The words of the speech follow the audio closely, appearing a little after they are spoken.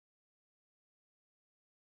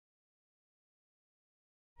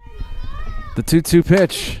The 2-2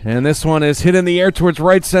 pitch, and this one is hit in the air towards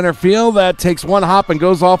right center field. That takes one hop and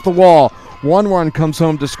goes off the wall. One run comes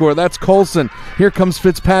home to score. That's Colson. Here comes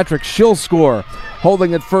Fitzpatrick. She'll score.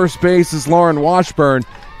 Holding at first base is Lauren Washburn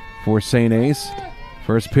for St. A's.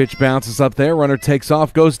 First pitch bounces up there. Runner takes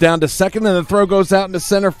off, goes down to second, and the throw goes out into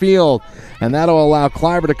center field. And that'll allow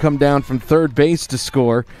Kleiber to come down from third base to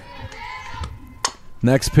score.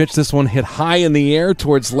 Next pitch, this one hit high in the air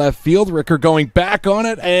towards left field. Ricker going back on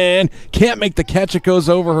it and can't make the catch. It goes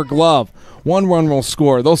over her glove. One run will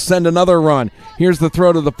score. They'll send another run. Here's the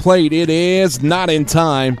throw to the plate. It is not in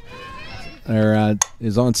time. There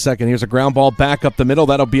is on second. Here's a ground ball back up the middle.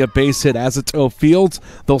 That'll be a base hit. Azito fields.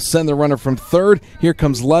 They'll send the runner from third. Here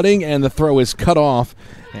comes Ludding, and the throw is cut off.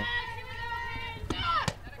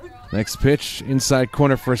 Next pitch, inside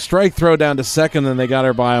corner for a strike. Throw down to second, and they got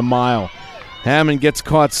her by a mile. Hammond gets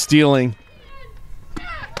caught stealing.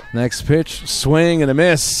 Next pitch, swing and a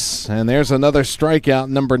miss. And there's another strikeout,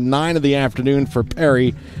 number 9 of the afternoon for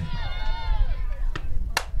Perry.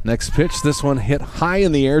 Next pitch, this one hit high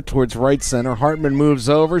in the air towards right center. Hartman moves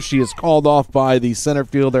over. She is called off by the center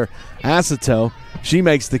fielder, Aceto. She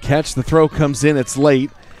makes the catch. The throw comes in. It's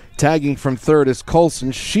late. Tagging from third is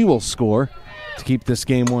Colson. She will score to keep this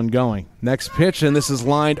game one going. Next pitch, and this is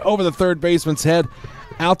lined over the third baseman's head.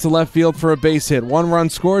 Out to left field for a base hit. One run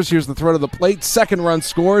scores. Here's the throw to the plate. Second run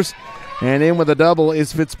scores. And in with a double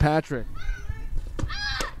is Fitzpatrick.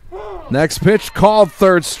 Next pitch, called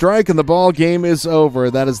third strike, and the ball game is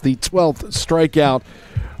over. That is the 12th strikeout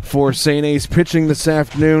for St. A's pitching this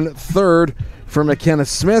afternoon. Third for McKenna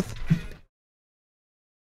Smith.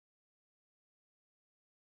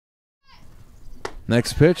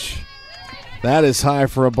 Next pitch. That is high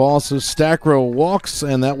for a ball, so Stackrow walks,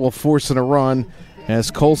 and that will force in a run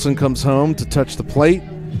as Colson comes home to touch the plate.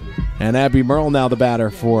 And Abby Merle now the batter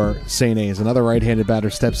for St. A's. Another right-handed batter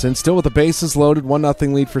steps in, still with the bases loaded.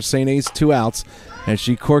 1-0 lead for St. A's, 2 outs. As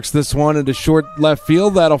she corks this one into short left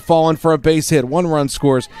field, that'll fall in for a base hit. One run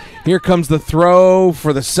scores. Here comes the throw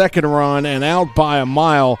for the second run, and out by a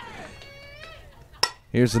mile.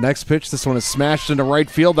 Here's the next pitch. This one is smashed into right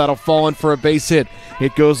field. That'll fall in for a base hit.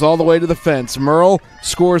 It goes all the way to the fence. Merle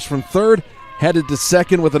scores from third. Headed to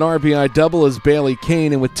second with an RBI double is Bailey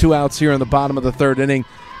Kane, and with 2 outs here in the bottom of the third inning,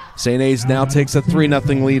 St. A's now takes a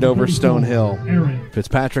 3-0 lead over Stonehill.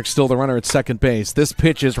 Fitzpatrick still the runner at second base. This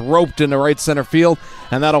pitch is roped into right center field,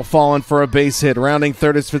 and that'll fall in for a base hit. Rounding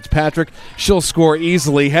third is Fitzpatrick. She'll score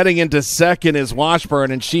easily. Heading into second is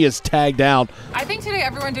Washburn, and she is tagged out. I think today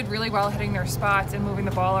everyone did really well hitting their spots and moving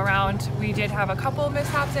the ball around. We did have a couple of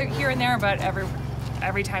mishaps here and there, but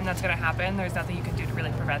every time that's going to happen, there's nothing you can do to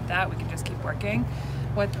really prevent that. We can just keep working.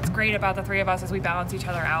 What's great about the three of us is we balance each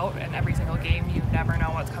other out, and every single game you never know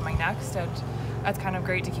what's coming next, and that's kind of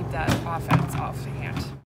great to keep that offense off hand.